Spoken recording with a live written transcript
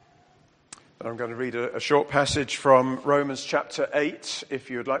I'm going to read a short passage from Romans chapter 8, if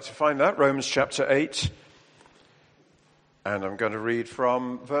you would like to find that, Romans chapter 8. And I'm going to read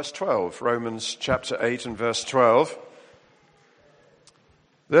from verse 12, Romans chapter 8 and verse 12.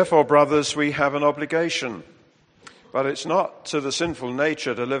 Therefore, brothers, we have an obligation, but it's not to the sinful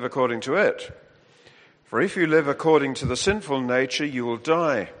nature to live according to it. For if you live according to the sinful nature, you will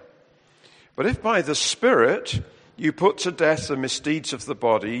die. But if by the Spirit you put to death the misdeeds of the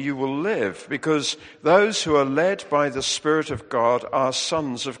body, you will live, because those who are led by the Spirit of God are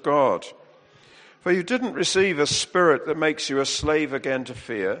sons of God. For you didn't receive a spirit that makes you a slave again to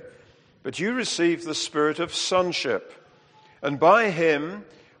fear, but you received the spirit of sonship. And by him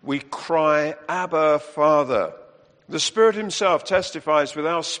we cry, Abba, Father. The Spirit himself testifies with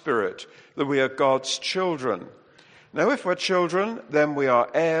our spirit that we are God's children. Now if we're children, then we are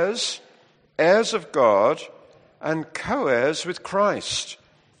heirs, heirs of God, and co-heirs with Christ,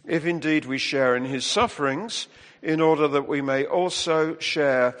 if indeed we share in his sufferings, in order that we may also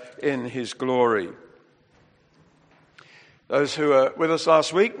share in his glory. Those who were with us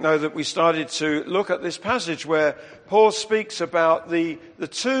last week know that we started to look at this passage where Paul speaks about the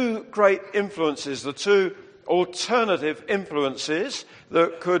two great influences, the two alternative influences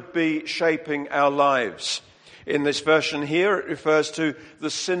that could be shaping our lives. In this version here, it refers to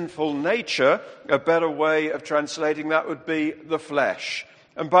the sinful nature. A better way of translating that would be the flesh.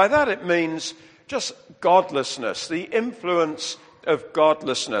 And by that it means just godlessness, the influence of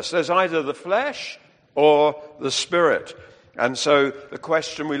godlessness. There's either the flesh or the spirit. And so the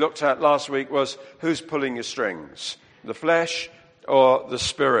question we looked at last week was, who's pulling your strings? The flesh or the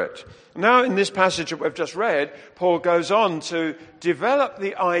spirit? Now in this passage that we've just read, Paul goes on to develop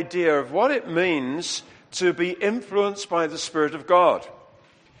the idea of what it means to be influenced by the Spirit of God.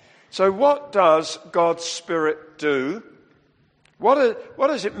 So what does God's Spirit do? What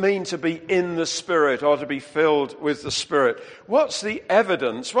does it mean to be in the Spirit or to be filled with the Spirit? What's the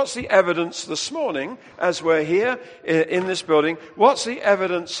evidence? What's the evidence this morning as we're here in this building? What's the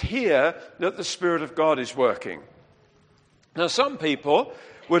evidence here that the Spirit of God is working? Now some people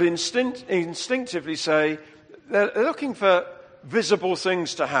would instinctively say they're looking for visible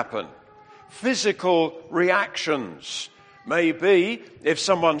things to happen. Physical reactions. Maybe if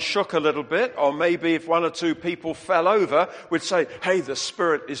someone shook a little bit, or maybe if one or two people fell over, we'd say, hey, the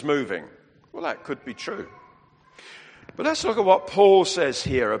Spirit is moving. Well, that could be true. But let's look at what Paul says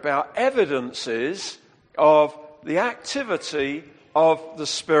here about evidences of the activity of the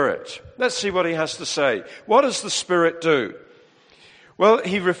Spirit. Let's see what he has to say. What does the Spirit do? Well,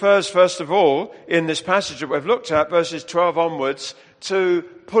 he refers, first of all, in this passage that we've looked at, verses 12 onwards, to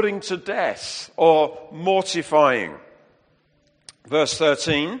putting to death or mortifying. Verse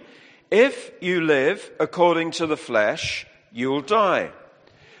 13, if you live according to the flesh, you'll die.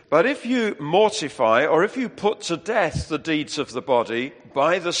 But if you mortify or if you put to death the deeds of the body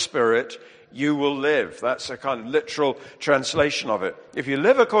by the Spirit, you will live. That's a kind of literal translation of it. If you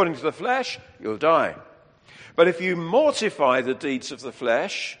live according to the flesh, you'll die. But if you mortify the deeds of the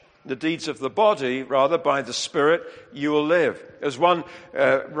flesh, the deeds of the body, rather, by the Spirit, you will live. As one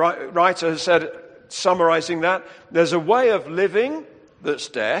writer has said, summarizing that, there's a way of living that's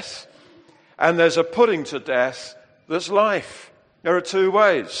death, and there's a putting to death that's life. There are two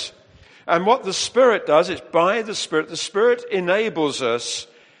ways. And what the Spirit does, it's by the Spirit enables us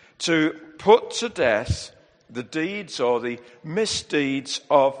to put to death the deeds or the misdeeds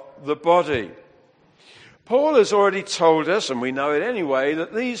of the body. Paul has already told us, and we know it anyway,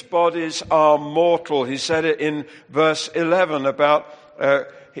 that these bodies are mortal. He said it in verse 11 about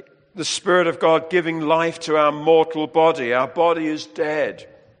the Spirit of God giving life to our mortal body. Our body is dead.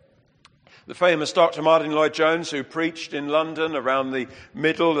 The famous Dr. Martin Lloyd-Jones, who preached in London around the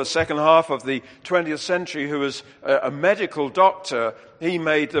second half of the 20th century, who was a medical doctor, he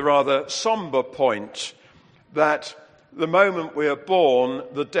made the rather somber point that the moment we are born,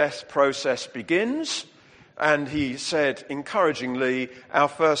 the death process begins. And he said, encouragingly, our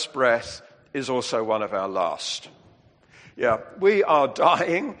first breath is also one of our last. Yeah, we are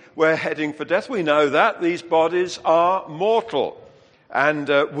dying. We're heading for death. We know that. These bodies are mortal. And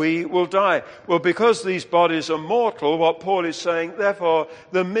we will die. Well, because these bodies are mortal, what Paul is saying, therefore,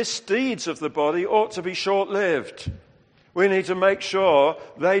 the misdeeds of the body ought to be short-lived. We need to make sure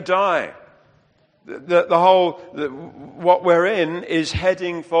they die. What we're in is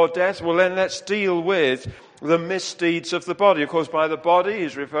heading for death. Well, then let's deal with the misdeeds of the body. Of course, by the body,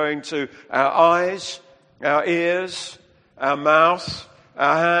 he's referring to our eyes, our ears, our mouth,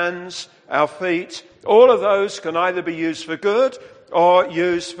 our hands, our feet. All of those can either be used for good or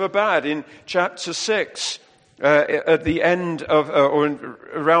used for bad. In chapter 6, At the end of,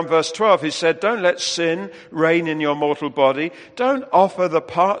 around verse 12, he said, don't let sin reign in your mortal body. Don't offer the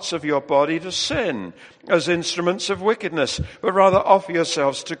parts of your body to sin as instruments of wickedness, but rather offer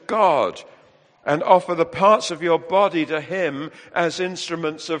yourselves to God and offer the parts of your body to him as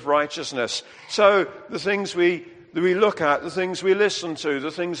instruments of righteousness. So the things we look at, the things we listen to,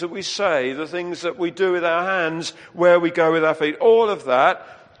 the things that we say, the things that we do with our hands, where we go with our feet, all of that,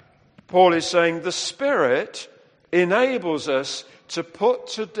 Paul is saying the Spirit enables us to put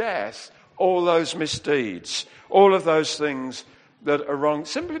to death all those misdeeds, all of those things that are wrong,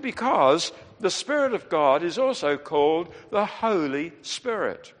 simply because the Spirit of God is also called the Holy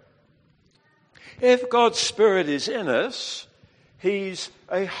Spirit. If God's Spirit is in us, he's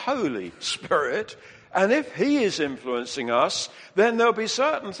a Holy Spirit, and if he is influencing us, then there'll be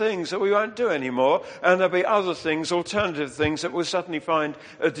certain things that we won't do anymore, and there'll be other things, alternative things, that we'll suddenly find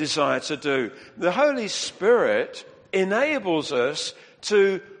a desire to do. The Holy Spirit enables us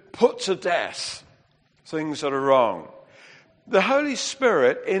to put to death things that are wrong. The Holy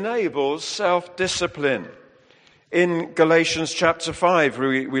Spirit enables self-discipline. In Galatians chapter 5,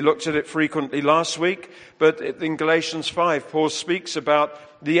 we looked at it frequently last week, but in Galatians 5, Paul speaks about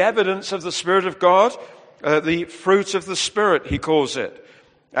the evidence of the Spirit of God, the fruit of the Spirit, he calls it.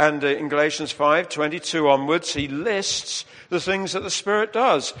 And in Galatians 5:22 onwards, he lists the things that the Spirit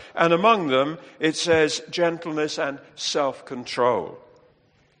does. And among them, it says gentleness and self-control.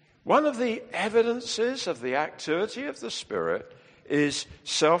 One of the evidences of the activity of the Spirit is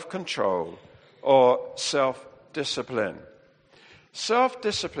self-control or self-discipline.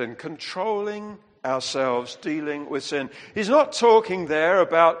 Self-discipline, controlling ourselves, dealing with sin. He's not talking there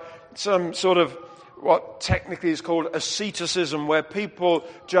about some sort of what technically is called asceticism, where people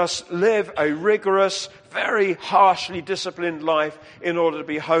just live a rigorous, very harshly disciplined life in order to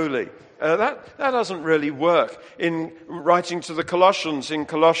be holy. That doesn't really work. In writing to the Colossians, in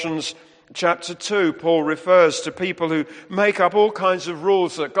Colossians chapter 2, Paul refers to people who make up all kinds of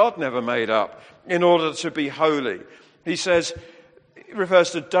rules that God never made up in order to be holy. He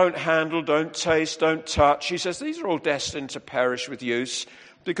refers to don't handle, don't taste, don't touch. He says these are all destined to perish with use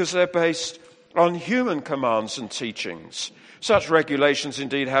because they're based on human commands and teachings. Such regulations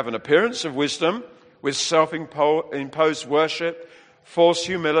indeed have an appearance of wisdom, with self-imposed worship, false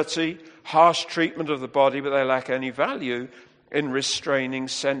humility, harsh treatment of the body, but they lack any value in restraining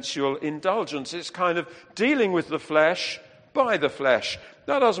sensual indulgence. It's kind of dealing with the flesh by the flesh.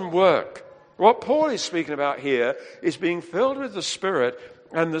 That doesn't work. What Paul is speaking about here is being filled with the Spirit,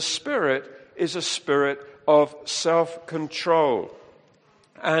 and the Spirit is a spirit of self-control.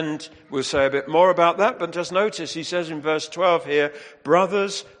 And we'll say a bit more about that, but just notice he says in verse 12 here,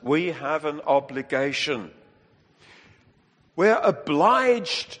 brothers, we have an obligation. We're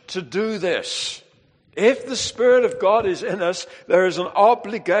obliged to do this. If the Spirit of God is in us, there is an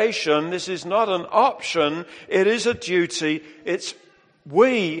obligation. This is not an option. It is a duty. It's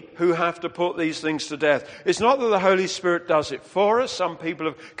we who have to put these things to death. It's not that the Holy Spirit does it for us. Some people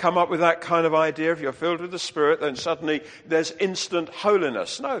have come up with that kind of idea. If you're filled with the Spirit, then suddenly there's instant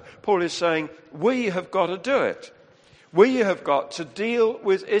holiness. No, Paul is saying we have got to do it. We have got to deal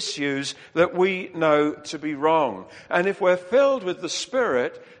with issues that we know to be wrong. And if we're filled with the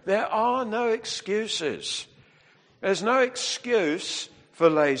Spirit, there are no excuses. There's no excuse for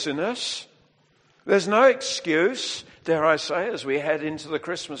laziness. There's no excuse, dare I say, as we head into the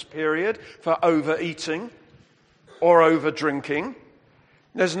Christmas period, for overeating or over-drinking.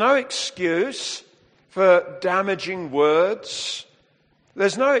 There's no excuse for damaging words.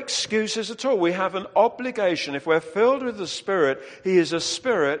 There's no excuses at all. We have an obligation. If we're filled with the Spirit, he is a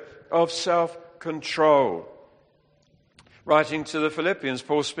spirit of self-control. Writing to the Philippians,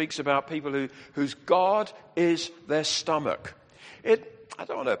 Paul speaks about people whose God is their stomach. I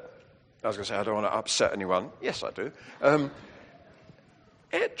don't want to upset anyone. Yes, I do.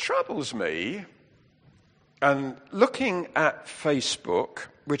 It troubles me, and looking at Facebook,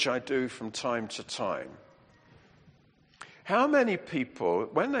 which I do from time to time, how many people,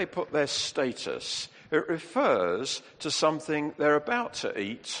 when they put their status, it refers to something they're about to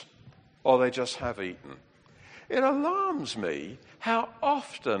eat or they just have eaten. It alarms me how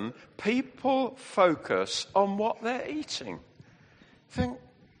often people focus on what they're eating. Think,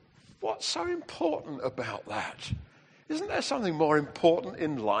 what's so important about that? Isn't there something more important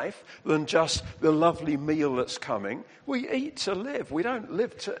in life than just the lovely meal that's coming? We eat to live. We don't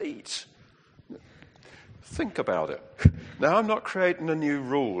live to eat. Think about it. Now, I'm not creating a new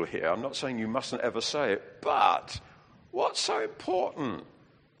rule here. I'm not saying you mustn't ever say it. But what's so important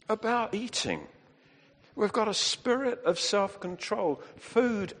about eating? We've got a spirit of self-control.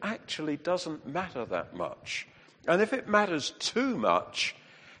 Food actually doesn't matter that much. And if it matters too much,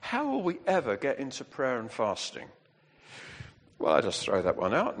 how will we ever get into prayer and fasting? Well, I just throw that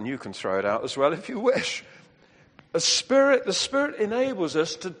one out, and you can throw it out as well if you wish. The Spirit enables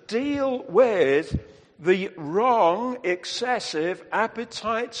us to deal with the wrong, excessive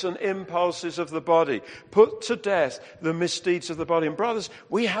appetites and impulses of the body. Put to death the misdeeds of the body. And brothers,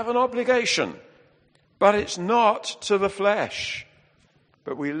 we have an obligation, but it's not to the flesh,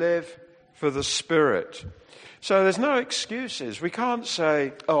 but we live for the Spirit. So there's no excuses. We can't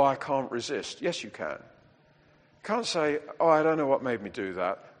say, oh, I can't resist. Yes, you can. You can't say, oh, I don't know what made me do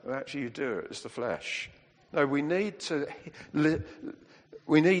that. Well, actually, you do it. It's the flesh. No, we need to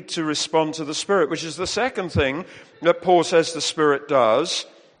respond to the Spirit, which is the second thing that Paul says the Spirit does.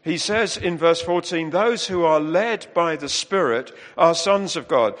 He says in verse 14, those who are led by the Spirit are sons of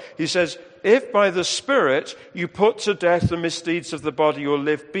God. He says, if by the Spirit you put to death the misdeeds of the body, you'll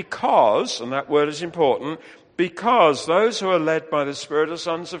live because, and that word is important, because those who are led by the Spirit are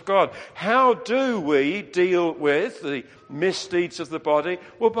sons of God. How do we deal with the misdeeds of the body?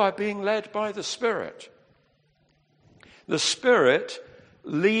 Well, by being led by the Spirit. The Spirit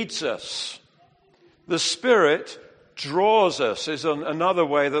leads us. The Spirit draws us is another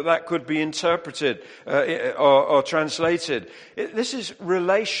way that could be interpreted or translated. This is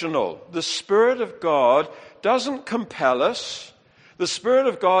relational. The Spirit of God doesn't compel us. The Spirit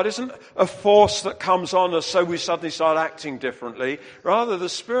of God isn't a force that comes on us so we suddenly start acting differently. Rather, the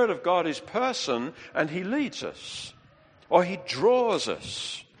Spirit of God is person and he leads us. Or he draws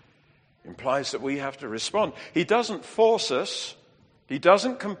us. Implies that we have to respond. He doesn't force us. He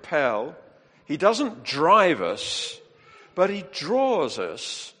doesn't compel. He doesn't drive us. But he draws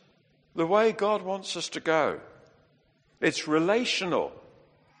us the way God wants us to go. It's relational.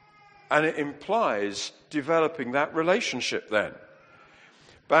 And it implies developing that relationship then.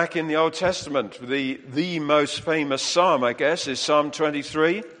 Back in the Old Testament, the most famous psalm, I guess, is Psalm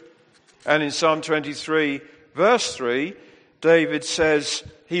 23. And in Psalm 23, verse 3, David says,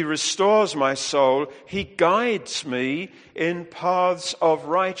 he restores my soul. He guides me in paths of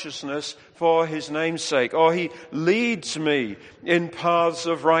righteousness for his name's sake. Or he leads me in paths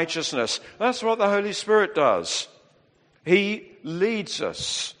of righteousness. That's what the Holy Spirit does. He leads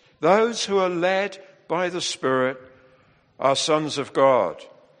us. Those who are led by the Spirit are sons of God.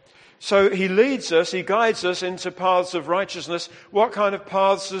 So he leads us, he guides us into paths of righteousness. What kind of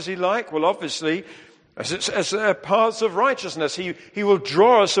paths does he like? Well, obviously, as paths of righteousness. He will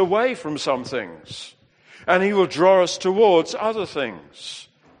draw us away from some things. And he will draw us towards other things.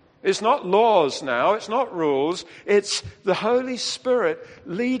 It's not laws now, it's not rules. It's the Holy Spirit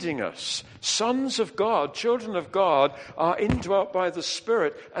leading us. Sons of God, children of God, are indwelt by the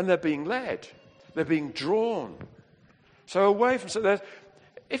Spirit and they're being led. They're being drawn. So away from...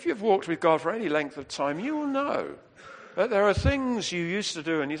 If you've walked with God for any length of time, you will know that there are things you used to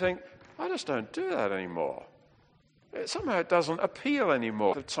do and you think, I just don't do that anymore. Somehow it doesn't appeal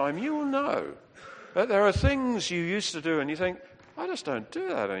anymore. Of time, you will know that there are things you used to do and you think, I just don't do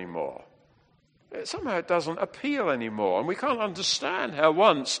that anymore. Somehow it doesn't appeal anymore. And we can't understand how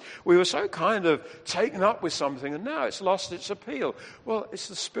once we were so kind of taken up with something and now it's lost its appeal. Well, it's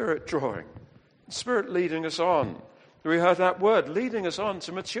the Spirit drawing. The Spirit leading us on. We heard that word, leading us on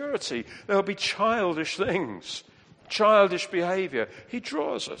to maturity. There'll be childish things, childish behavior. He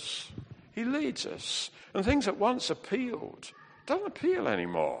draws us. He leads us. And things that once appealed don't appeal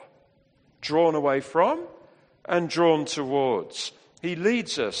anymore. Drawn away from and drawn towards. He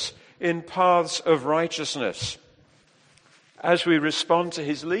leads us in paths of righteousness. As we respond to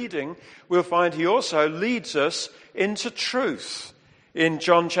his leading, we'll find he also leads us into truth. In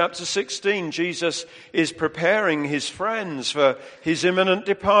John chapter 16, Jesus is preparing his friends for his imminent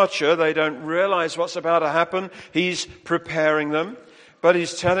departure. They don't realize what's about to happen. He's preparing them, but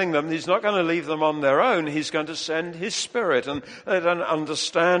he's telling them he's not going to leave them on their own. He's going to send his Spirit, and they don't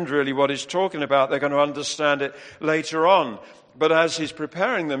understand really what he's talking about. They're going to understand it later on. But as he's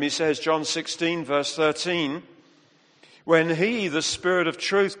preparing them, he says, John 16, verse 13, when he, the Spirit of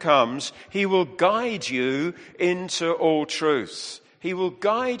truth, comes, he will guide you into all truth. He will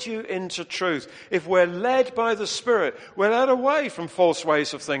guide you into truth. If we're led by the Spirit, we're led away from false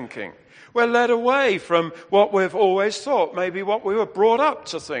ways of thinking. We're led away from what we've always thought, maybe what we were brought up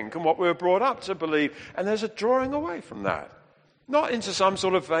to think and what we were brought up to believe. And there's a drawing away from that. Not into some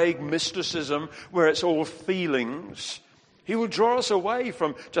sort of vague mysticism where it's all feelings. He will draw us away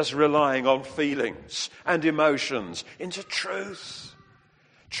from just relying on feelings and emotions into truth.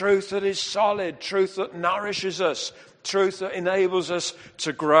 Truth that is solid, truth that nourishes us, truth that enables us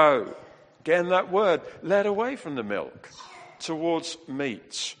to grow. Again, that word, led away from the milk towards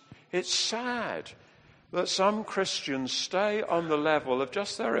meat. It's sad that some Christians stay on the level of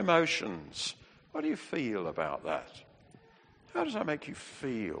just their emotions. What do you feel about that? How does that make you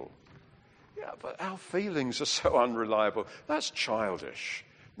feel? Yeah, but our feelings are so unreliable. That's childish.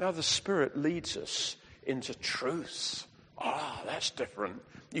 Now the Spirit leads us into truth. That's different.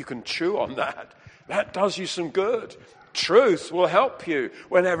 You can chew on that. That does you some good. Truth will help you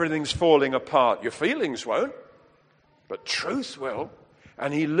when everything's falling apart. Your feelings won't, but truth will.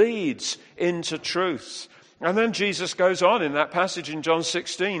 And he leads into truth. And then Jesus goes on in that passage in John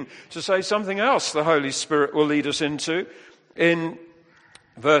 16 to say something else the Holy Spirit will lead us into. In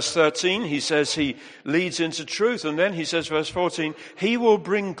verse 13, he says he leads into truth. And then he says, verse 14, he will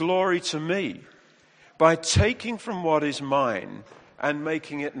bring glory to me by taking from what is mine and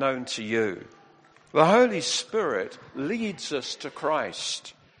making it known to you. The Holy Spirit leads us to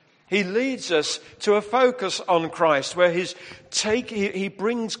Christ. He leads us to a focus on Christ where he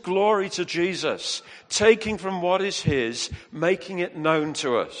brings glory to Jesus, taking from what is his, making it known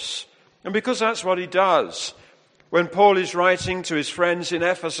to us. And because that's what he does, when Paul is writing to his friends in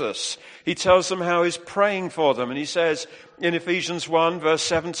Ephesus, he tells them how he's praying for them. And he says in Ephesians 1 verse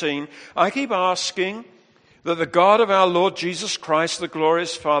 17, I keep asking that the God of our Lord Jesus Christ, the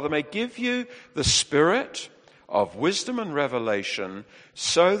glorious Father, may give you the spirit of wisdom and revelation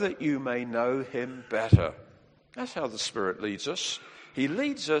so that you may know him better. That's how the Spirit leads us. He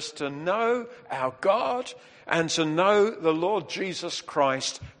leads us to know our God and to know the Lord Jesus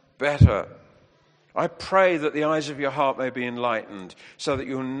Christ better. I pray that the eyes of your heart may be enlightened so that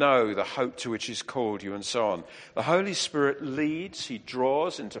you'll know the hope to which he's called you and so on. The Holy Spirit leads, he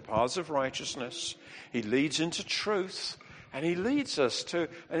draws into paths of righteousness, he leads into truth, and he leads us to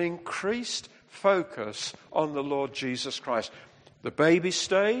an increased focus on the Lord Jesus Christ. The baby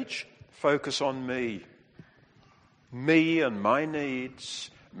stage, focus on me. Me and my needs,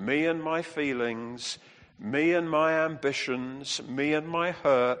 me and my feelings, me and my ambitions, me and my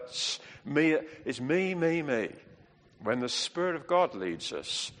hurts. It's me. When the Spirit of God leads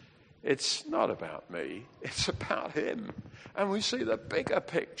us, it's not about me, it's about him. And we see the bigger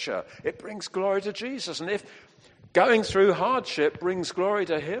picture. It brings glory to Jesus. And if going through hardship brings glory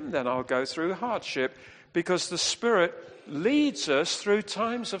to him, then I'll go through hardship because the Spirit leads us through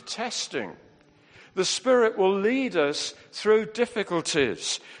times of testing. The Spirit will lead us through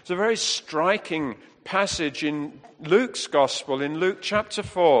difficulties. It's a very striking passage in Luke's Gospel, in Luke chapter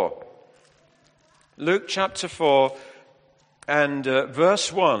 4. Luke chapter 4 and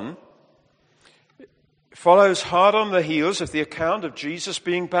verse 1 follows hard on the heels of the account of Jesus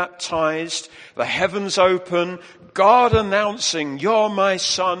being baptized, the heavens open, God announcing, "You're my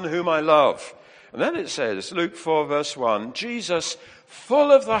Son whom I love." And then it says, Luke 4 verse 1, Jesus,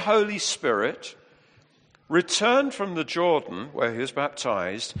 full of the Holy Spirit, returned from the Jordan, where he was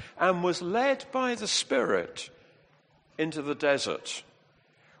baptized, and was led by the Spirit into the desert,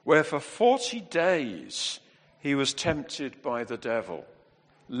 where for 40 days he was tempted by the devil.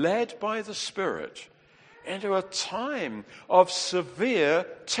 Led by the Spirit into a time of severe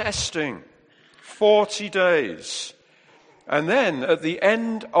testing. 40 days. And then at the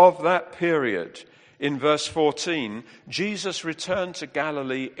end of that period, in verse 14, Jesus returned to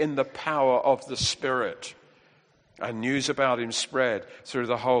Galilee in the power of the Spirit. And news about him spread through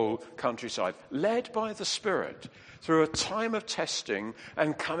the whole countryside. Led by the Spirit through a time of testing,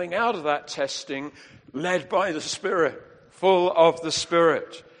 and coming out of that testing, led by the Spirit, full of the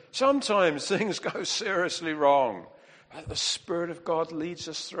Spirit. Sometimes things go seriously wrong, but the Spirit of God leads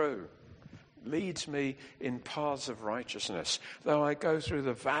us through. Leads me in paths of righteousness. Though I go through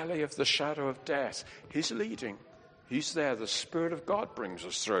the valley of the shadow of death, he's leading. He's there. The Spirit of God brings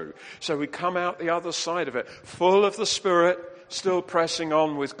us through. So we come out the other side of it, full of the Spirit, still pressing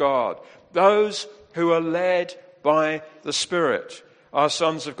on with God. Those who are led by the Spirit are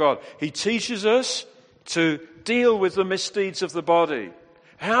sons of God. He teaches us to deal with the misdeeds of the body.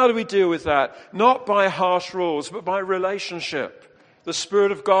 How do we deal with that? Not by harsh rules, but by relationship. The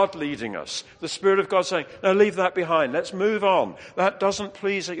Spirit of God leading us. The Spirit of God saying, no, leave that behind. Let's move on. That doesn't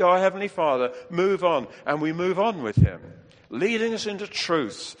please your Heavenly Father. Move on. And we move on with him. Leading us into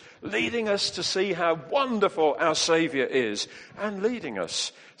truth. Leading us to see how wonderful our Saviour is. And leading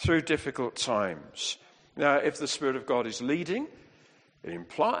us through difficult times. Now, if the Spirit of God is leading, it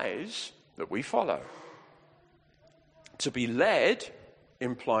implies that we follow. To be led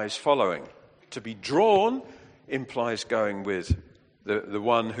implies following. To be drawn implies going with the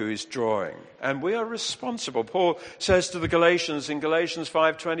one who is drawing. And we are responsible. Paul says to the Galatians in Galatians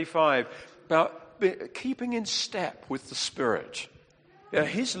 5:25 about keeping in step with the Spirit. Yeah,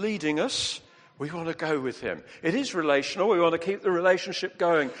 he's leading us. We want to go with him. It is relational. We want to keep the relationship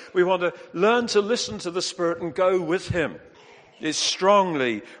going. We want to learn to listen to the Spirit and go with him. It's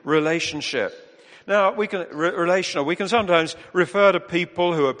strongly relationship. Now, we can sometimes refer to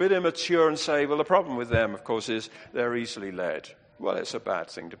people who are a bit immature and say, well, the problem with them, of course, is they're easily led. Well, it's a bad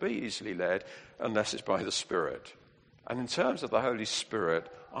thing to be easily led unless it's by the Spirit. And in terms of the Holy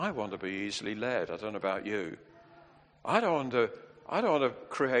Spirit, I want to be easily led. I don't know about you. I don't want to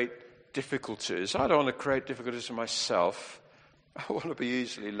create difficulties. I don't want to create difficulties for myself. I want to be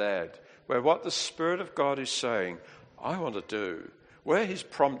easily led. Where what the Spirit of God is saying, I want to do. Where he's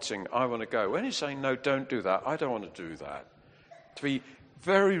prompting, I want to go. When he's saying, no, don't do that, I don't want to do that. To be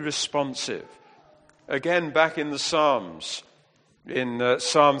very responsive. Again, back in the Psalms, in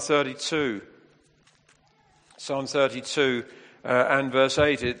Psalm 32. Psalm 32 and verse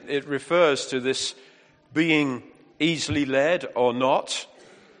 8, it refers to this being easily led or not.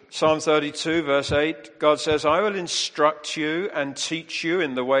 Psalm 32, verse 8, God says, I will instruct you and teach you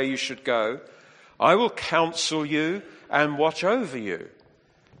in the way you should go. I will counsel you and watch over you.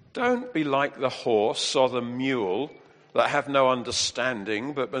 Don't be like the horse or the mule that have no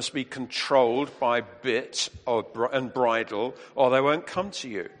understanding but must be controlled by bit and bridle, or they won't come to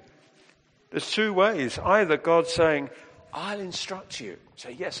you. There's two ways. Either God saying, I'll instruct you.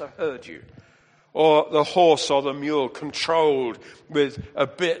 Say, yes, I heard you. Or the horse or the mule controlled with a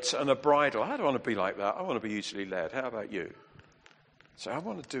bit and a bridle. I don't want to be like that. I want to be easily led. How about you? So I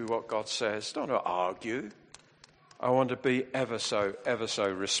want to do what God says. Don't want to argue. I want to be ever so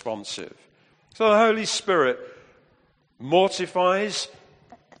responsive. So the Holy Spirit mortifies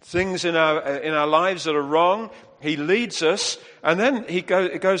things in our lives that are wrong. He leads us, and then it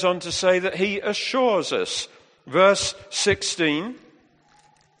goes on to say that he assures us. Verse 16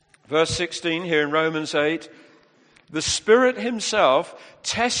 here in Romans 8, the Spirit himself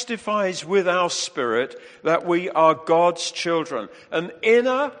testifies with our spirit that we are God's children. An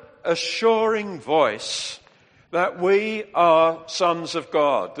inner assuring voice that we are sons of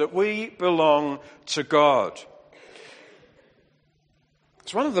God, that we belong to God.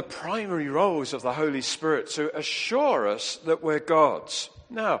 It's one of the primary roles of the Holy Spirit to assure us that we're God's.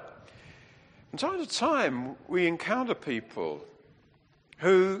 Now, from time to time, we encounter people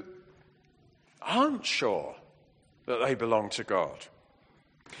who aren't sure that they belong to God.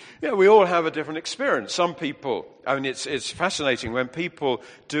 Yeah, we all have a different experience. Some people, it's fascinating when people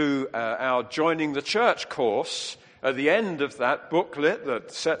do our Joining the Church course. At the end of that booklet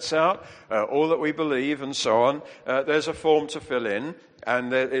that sets out all that we believe and so on, there's a form to fill in,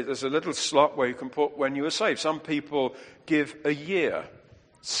 and there's a little slot where you can put when you were saved. Some people give a year.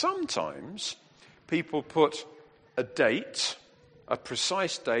 Sometimes people put a date, a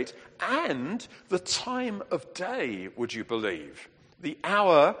precise date, and the time of day, would you believe? The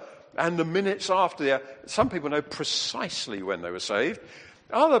hour and the minutes after. Some people know precisely when they were saved.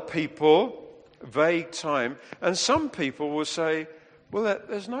 Other people, vague time. And some people will say, well,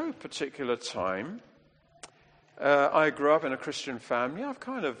 there's no particular time. I grew up in a Christian family. I've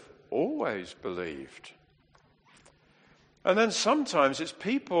kind of always believed. And then sometimes it's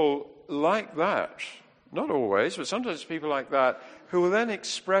people like that, not always, but sometimes it's people like that who will then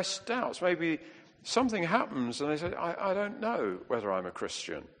express doubts. Maybe something happens and they say, I don't know whether I'm a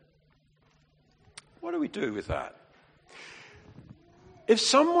Christian. What do we do with that? If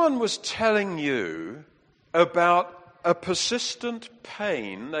someone was telling you about a persistent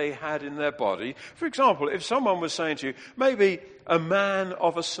pain they had in their body, for example, if someone was saying to you, maybe a man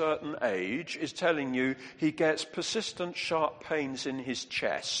of a certain age is telling you he gets persistent sharp pains in his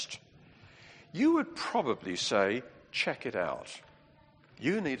chest, you would probably say, check it out.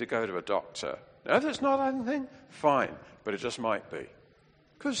 You need to go to a doctor. Now, if it's not anything, fine, but it just might be.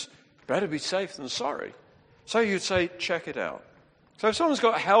 Because better be safe than sorry. So you'd say, check it out. So if someone's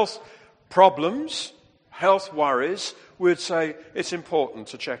got health problems, health worries, we'd say it's important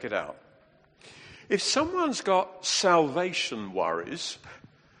to check it out. If someone's got salvation worries,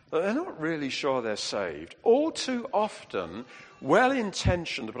 that they're not really sure they're saved, all too often,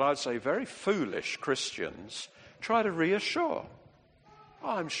 well-intentioned, but I'd say very foolish Christians try to reassure. Oh,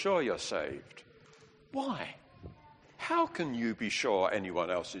 I'm sure you're saved. Why? How can you be sure anyone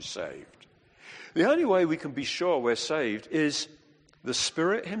else is saved? The only way we can be sure we're saved is the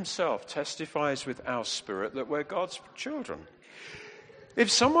Spirit himself testifies with our spirit that we're God's children.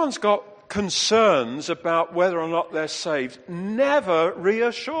 If someone's got concerns about whether or not they're saved, never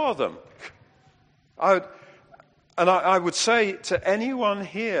reassure them. I would say to anyone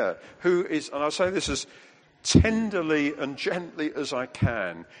here who is, and I'll say this as tenderly and gently as I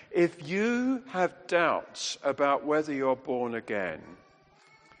can, if you have doubts about whether you're born again,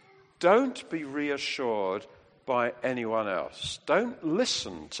 don't be reassured by anyone else. Don't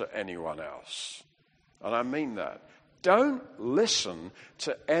listen to anyone else. And I mean that. Don't listen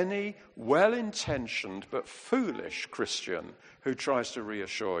to any well-intentioned but foolish Christian who tries to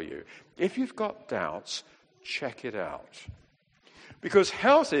reassure you. If you've got doubts, check it out. Because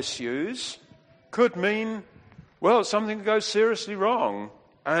health issues could mean, well, something goes seriously wrong,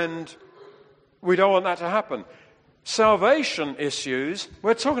 and we don't want that to happen. Salvation issues,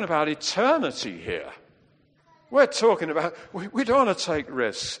 we're talking about eternity here. We're talking about, we don't want to take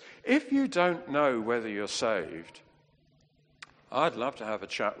risks. If you don't know whether you're saved, I'd love to have a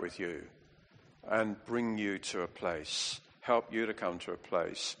chat with you and bring you to a place, help you to come to a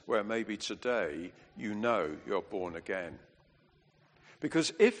place where maybe today you know you're born again.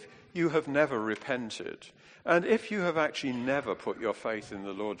 Because if you have never repented, and if you have actually never put your faith in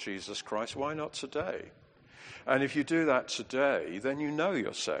the Lord Jesus Christ, why not today? And if you do that today, then you know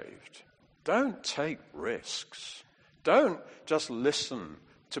you're saved. Don't take risks. Don't just listen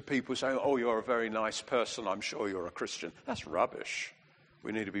to people saying, oh, you're a very nice person, I'm sure you're a Christian. That's rubbish.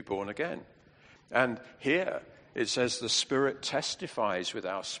 We need to be born again. And here it says the Spirit testifies with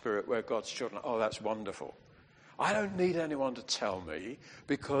our spirit we're God's children. Oh, that's wonderful. I don't need anyone to tell me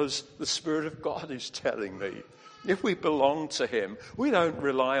because the Spirit of God is telling me. If we belong to him, we don't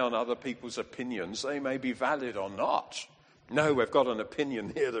rely on other people's opinions. They may be valid or not. No, we've got an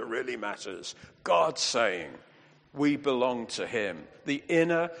opinion here that really matters. God's saying we belong to him. The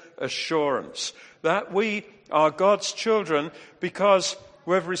inner assurance that we are God's children because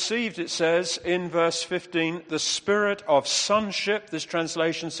we've received, it says in verse 15, the spirit of sonship. This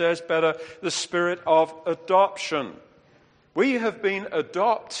translation says better, the spirit of adoption. We have been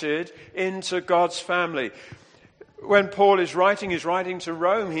adopted into God's family. When Paul is writing, he's writing to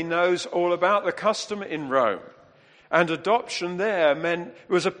Rome. He knows all about the custom in Rome. And adoption there meant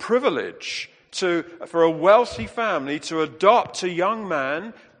it was a privilege for a wealthy family to adopt a young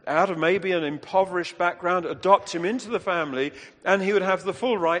man out of maybe an impoverished background, adopt him into the family, and he would have the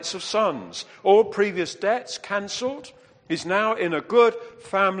full rights of sons. All previous debts cancelled. He's now in a good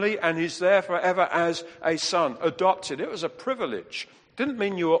family, and he's there forever as a son, adopted. It was a privilege. It didn't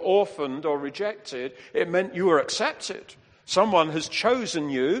mean you were orphaned or rejected. It meant you were accepted. Someone has chosen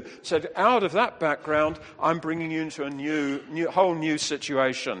you, said, out of that background, I'm bringing you into a whole new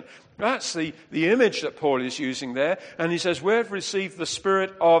situation. That's the image that Paul is using there. And he says, we've received the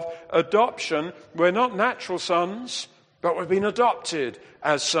spirit of adoption. We're not natural sons, but we've been adopted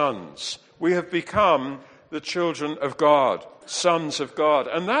as sons. We have become the children of God, sons of God.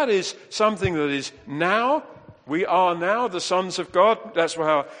 And that is something that is now. We are now the sons of God. That's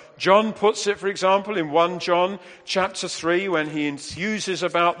how John puts it, for example, in 1 John chapter 3, when he enthuses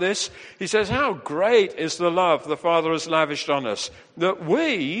about this. He says, how great is the love the Father has lavished on us, that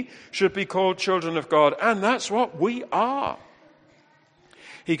we should be called children of God. And that's what we are.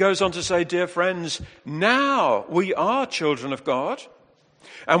 He goes on to say, dear friends, now we are children of God,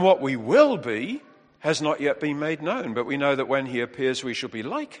 and what we will be has not yet been made known, but we know that when he appears we shall be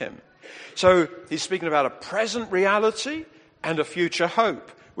like him. So he's speaking about a present reality and a future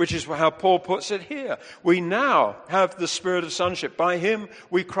hope, which is how Paul puts it here. We now have the spirit of sonship. By him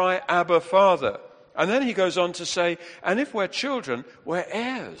we cry, Abba, Father. And then he goes on to say, and if we're children, we're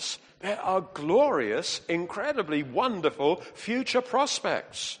heirs. There are glorious, incredibly wonderful future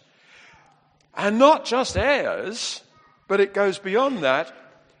prospects. And not just heirs, but it goes beyond that,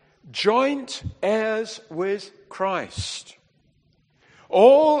 joint heirs with Christ.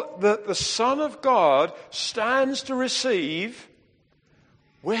 All that the Son of God stands to receive,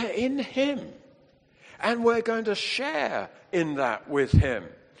 we're in him. And we're going to share in that with him.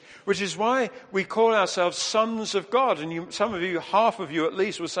 Which is why we call ourselves sons of God. And some of you, half of you at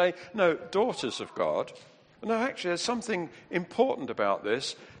least, will say, no, daughters of God. No, actually, there's something important about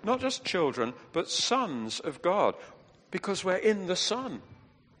this. Not just children, but sons of God. Because we're in the Son.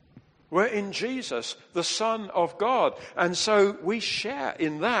 We're in Jesus, the Son of God. And so we share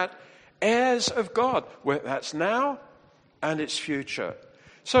in that, heirs of God. That's now and it's future.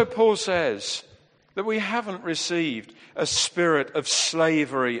 So Paul says that we haven't received a spirit of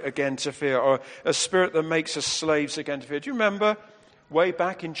slavery again to fear, or a spirit that makes us slaves again to fear. Do you remember way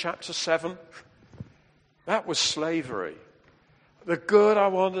back in chapter 7? That was slavery. The good I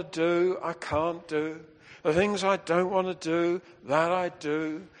want to do, I can't do. The things I don't want to do, that I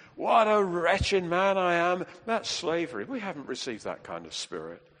do. What a wretched man I am. That's slavery. We haven't received that kind of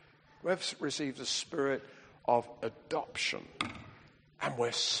spirit. We've received a spirit of adoption. And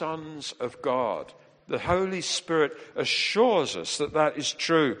we're sons of God. The Holy Spirit assures us that that is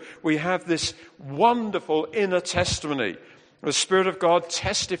true. We have this wonderful inner testimony. The Spirit of God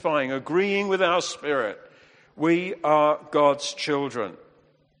testifying, agreeing with our spirit. We are God's children.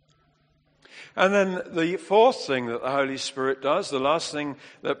 And then the fourth thing that the Holy Spirit does, the last thing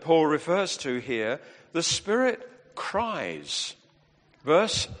that Paul refers to here, the Spirit cries.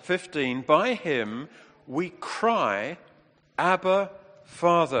 Verse 15, by him we cry, Abba,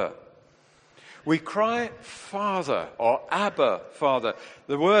 Father. We cry, Father, or Abba, Father.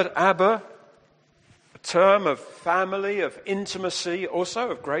 The word Abba, a term of family, of intimacy, also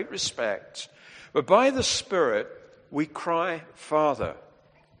of great respect. But by the Spirit, we cry, Father.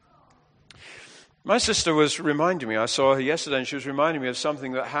 My sister was reminding me, I saw her yesterday, and she was reminding me of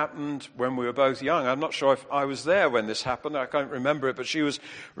something that happened when we were both young. I'm not sure if I was there when this happened. I can't remember it, but she was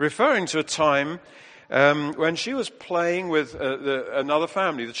referring to a time when she was playing with another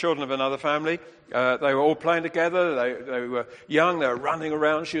family, the children of another family. They were all playing together. They were young. They were running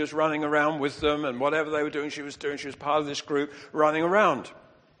around. She was running around with them, and whatever they were doing, she was doing. She was part of this group running around.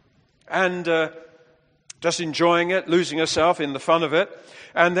 And just enjoying it, losing herself in the fun of it.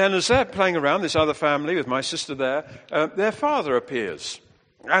 And then as they're playing around, this other family with my sister there, their father appears.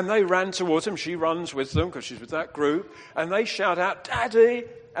 And they ran towards him. She runs with them because she's with that group. And they shout out, Daddy!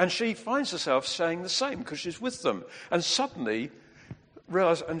 And she finds herself saying the same because she's with them. And suddenly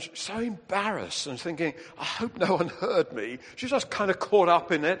realized, and she's so embarrassed and thinking, I hope no one heard me. She's just kind of caught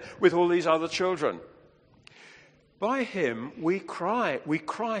up in it with all these other children. By him, we cry,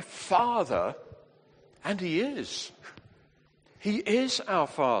 Father, and he is. He is our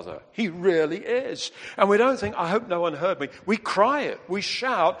Father. He really is. And we don't think, I hope no one heard me. We cry it. We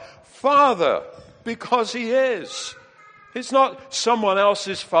shout, Father, because he is. It's not someone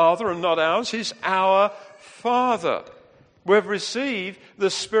else's Father and not ours. He's our Father. We've received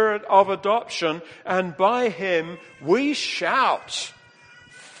the Spirit of adoption, and by him we shout,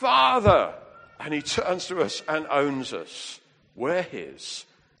 Father. And he turns to us and owns us. We're his.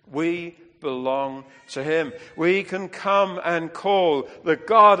 We belong to him. We can come and call the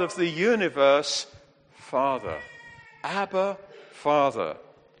God of the universe Father. Abba, Father.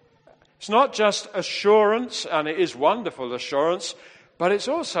 It's not just assurance, and it is wonderful assurance, but it's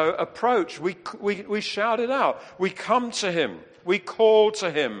also approach. We shout it out. We come to him. We call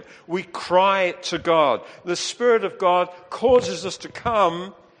to him. We cry to God. The Spirit of God causes us to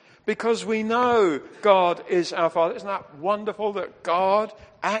come because we know God is our Father. Isn't that wonderful that God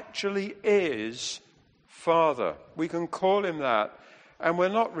actually is Father? We can call him that. And we're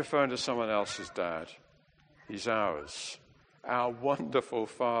not referring to someone else's dad. He's ours. Our wonderful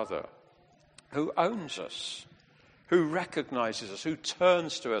Father who owns us, who recognizes us, who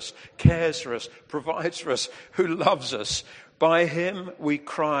turns to us, cares for us, provides for us, who loves us. By him we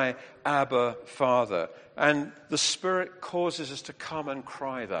cry, Abba, Father. And the Spirit causes us to come and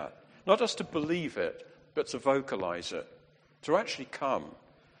cry that. Not just to believe it, but to vocalize it. To actually come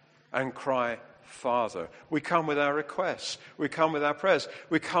and cry, Father. We come with our requests. We come with our prayers.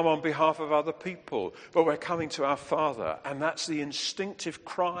 We come on behalf of other people. But we're coming to our Father. And that's the instinctive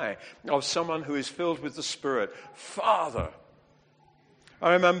cry of someone who is filled with the Spirit. Father.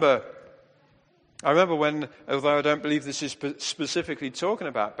 I remember when, although I don't believe this is specifically talking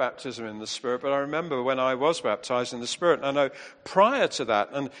about baptism in the Spirit, but I remember when I was baptized in the Spirit. And I know prior to that,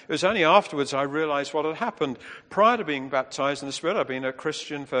 and it was only afterwards I realized what had happened. Prior to being baptized in the Spirit, I'd been a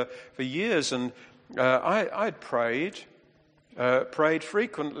Christian for years, and I'd prayed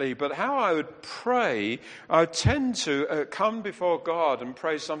frequently. But how I would pray, I would tend to come before God and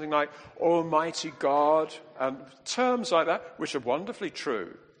pray something like, Almighty God, and terms like that, which are wonderfully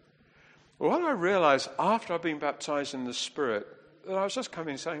true. Well, what I realized after I'd been baptized in the Spirit, that I was just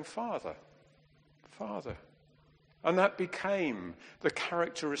coming saying, Father, Father. And that became the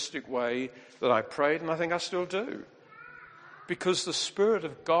characteristic way that I prayed, and I think I still do. Because the Spirit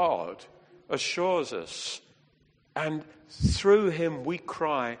of God assures us, and through him we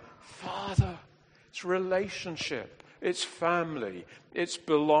cry, Father. It's relationship, it's family, it's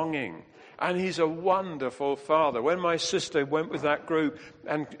belonging. And he's a wonderful Father. When my sister went with that group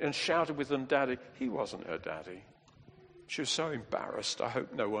and shouted with them, Daddy, he wasn't her daddy. She was so embarrassed, I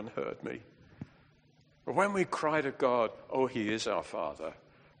hope no one heard me. But when we cry to God, he is our Father.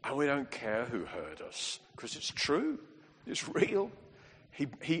 And we don't care who heard us, because it's true, it's real.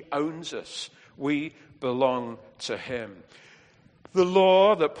 He owns us. We belong to him. The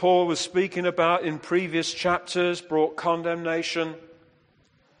law that Paul was speaking about in previous chapters brought condemnation,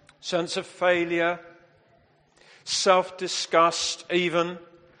 sense of failure, self-disgust even.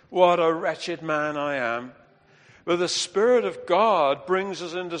 What a wretched man I am. But the Spirit of God brings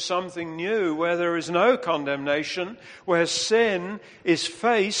us into something new where there is no condemnation, where sin is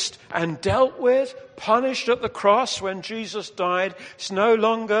faced and dealt with, punished at the cross when Jesus died. It's no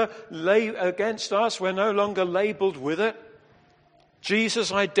longer against us. We're no longer labeled with it.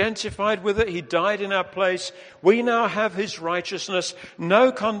 Jesus identified with it. He died in our place. We now have his righteousness,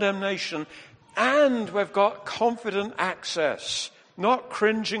 no condemnation, and we've got confident access, not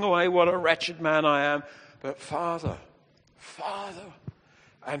cringing away, what a wretched man I am, but Father,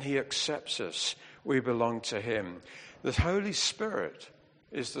 and he accepts us. We belong to him. The Holy Spirit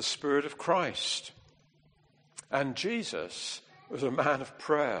is the Spirit of Christ. And Jesus was a man of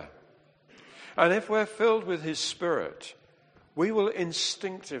prayer. And if we're filled with his Spirit, we will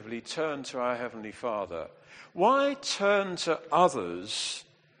instinctively turn to our Heavenly Father. Why turn to others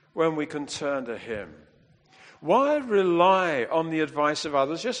when we can turn to him? Why rely on the advice of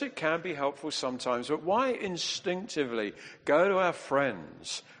others? Yes, it can be helpful sometimes, but why instinctively go to our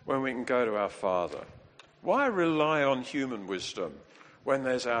friends when we can go to our Father? Why rely on human wisdom when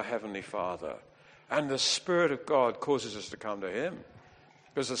there's our Heavenly Father? And the Spirit of God causes us to come to him,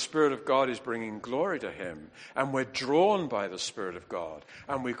 because the Spirit of God is bringing glory to him, and we're drawn by the Spirit of God,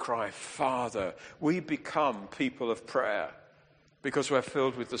 and we cry, Father. We become people of prayer because we're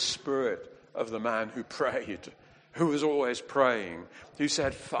filled with the Spirit of the man who prayed, who was always praying, who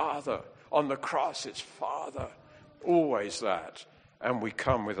said, Father. On the cross, it's Father. Always that. And we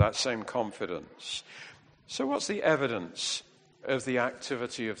come with that same confidence. So what's the evidence of the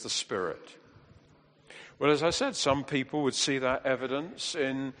activity of the Spirit? Well, as I said, some people would see that evidence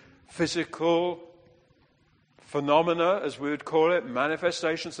in physical phenomena, as we would call it,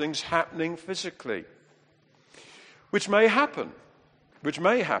 manifestations, things happening physically, which may happen.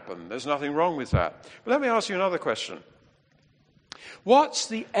 There's nothing wrong with that. But let me ask you another question. What's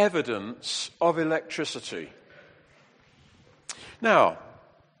the evidence of electricity? Now,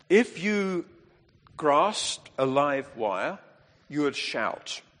 if you grasped a live wire, you would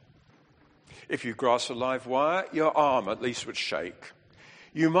shout. If you grasped a live wire, your arm at least would shake.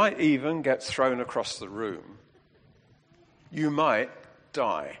 You might even get thrown across the room. You might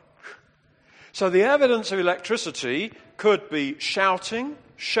die. So the evidence of electricity could be shouting,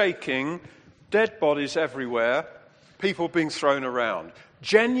 shaking, dead bodies everywhere, people being thrown around.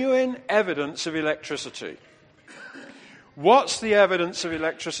 Genuine evidence of electricity. What's the evidence of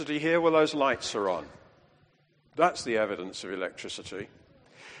electricity here? Well, those lights are on. That's the evidence of electricity.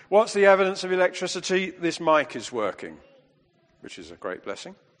 What's the evidence of electricity? This mic is working, which is a great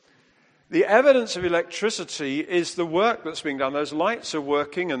blessing. The evidence of electricity is the work that's being done. Those lights are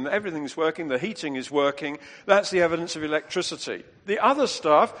working and everything's working. The heating is working. That's the evidence of electricity. The other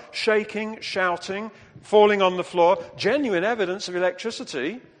stuff, shaking, shouting, falling on the floor, genuine evidence of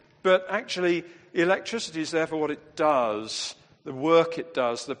electricity. But actually, electricity is therefore what it does, the work it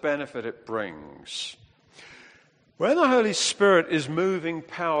does, the benefit it brings. When the Holy Spirit is moving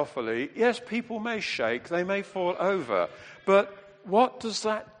powerfully, yes, people may shake, they may fall over, but what does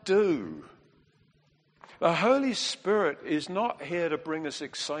that do? The Holy Spirit is not here to bring us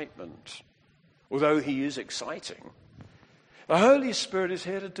excitement, although he is exciting. The Holy Spirit is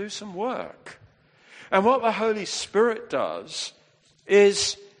here to do some work. And what the Holy Spirit does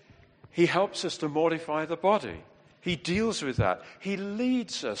is he helps us to mortify the body. He deals with that. He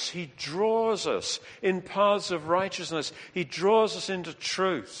leads us. He draws us in paths of righteousness. He draws us into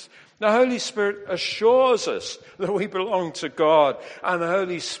truth. The Holy Spirit assures us that we belong to God, and the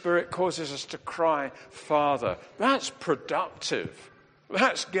Holy Spirit causes us to cry, Father. That's productive.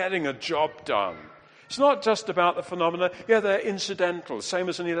 That's getting a job done. It's not just about the phenomena. Yeah, they're incidental, same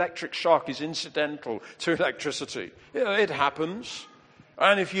as an electric shock is incidental to electricity. Yeah, it happens.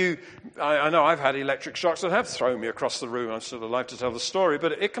 And I know I've had electric shocks that have thrown me across the room. I'm still alive to tell the story,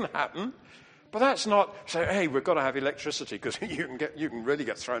 but it can happen. But that's not say, hey, we've got to have electricity because you can really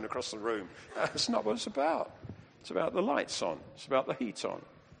get thrown across the room. That's not what it's about. It's about the lights on. It's about the heat on.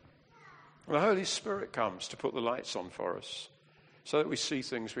 And the Holy Spirit comes to put the lights on for us so that we see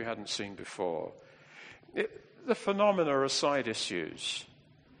things we hadn't seen before. The phenomena are side issues,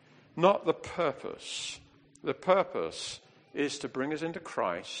 not the purpose. The purpose is to bring us into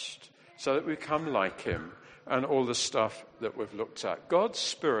Christ so that we become like him and all the stuff that we've looked at. God's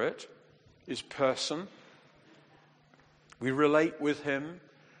Spirit is person. We relate with him.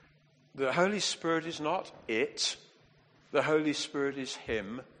 The Holy Spirit is not it. The Holy Spirit is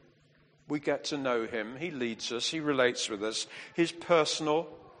him. We get to know him. He leads us. He relates with us. He's personal,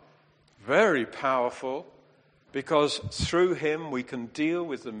 very powerful, because through him we can deal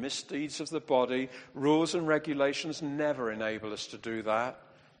with the misdeeds of the body. Rules and regulations never enable us to do that.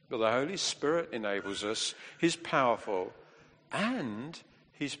 But the Holy Spirit enables us. He's powerful and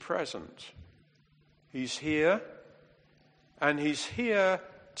he's present. He's here, and he's here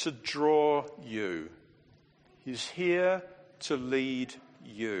to draw you. He's here to lead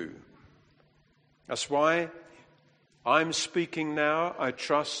you. That's why I'm speaking now. I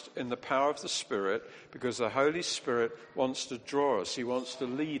trust in the power of the Spirit, because the Holy Spirit wants to draw us. He wants to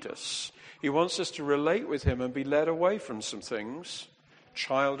lead us. He wants us to relate with him and be led away from some things,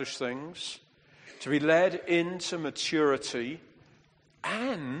 childish things, to be led into maturity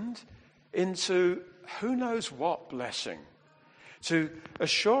and into who knows what blessing, to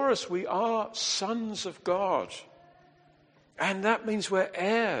assure us we are sons of God. And that means we're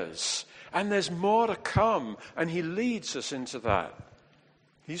heirs, and there's more to come, and he leads us into that.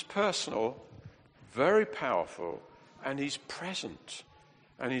 He's personal, very powerful, and he's present.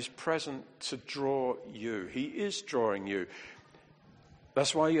 And he's present to draw you. He is drawing you.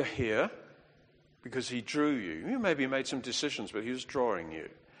 That's why you're here, because he drew you. You maybe made some decisions, but he was drawing you.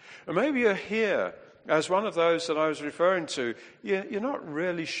 And maybe you're here as one of those that I was referring to. You're not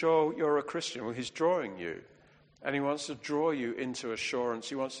really sure you're a Christian. Well, he's drawing you. And he wants to draw you into assurance.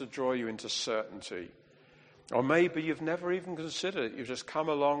 He wants to draw you into certainty. Or maybe you've never even considered it. You've just come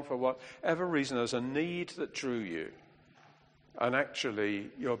along for whatever reason. There's a need that drew you. And actually,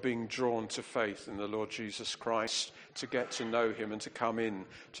 you're being drawn to faith in the Lord Jesus Christ to get to know him and to come in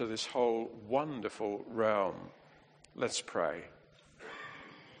to this whole wonderful realm. Let's pray.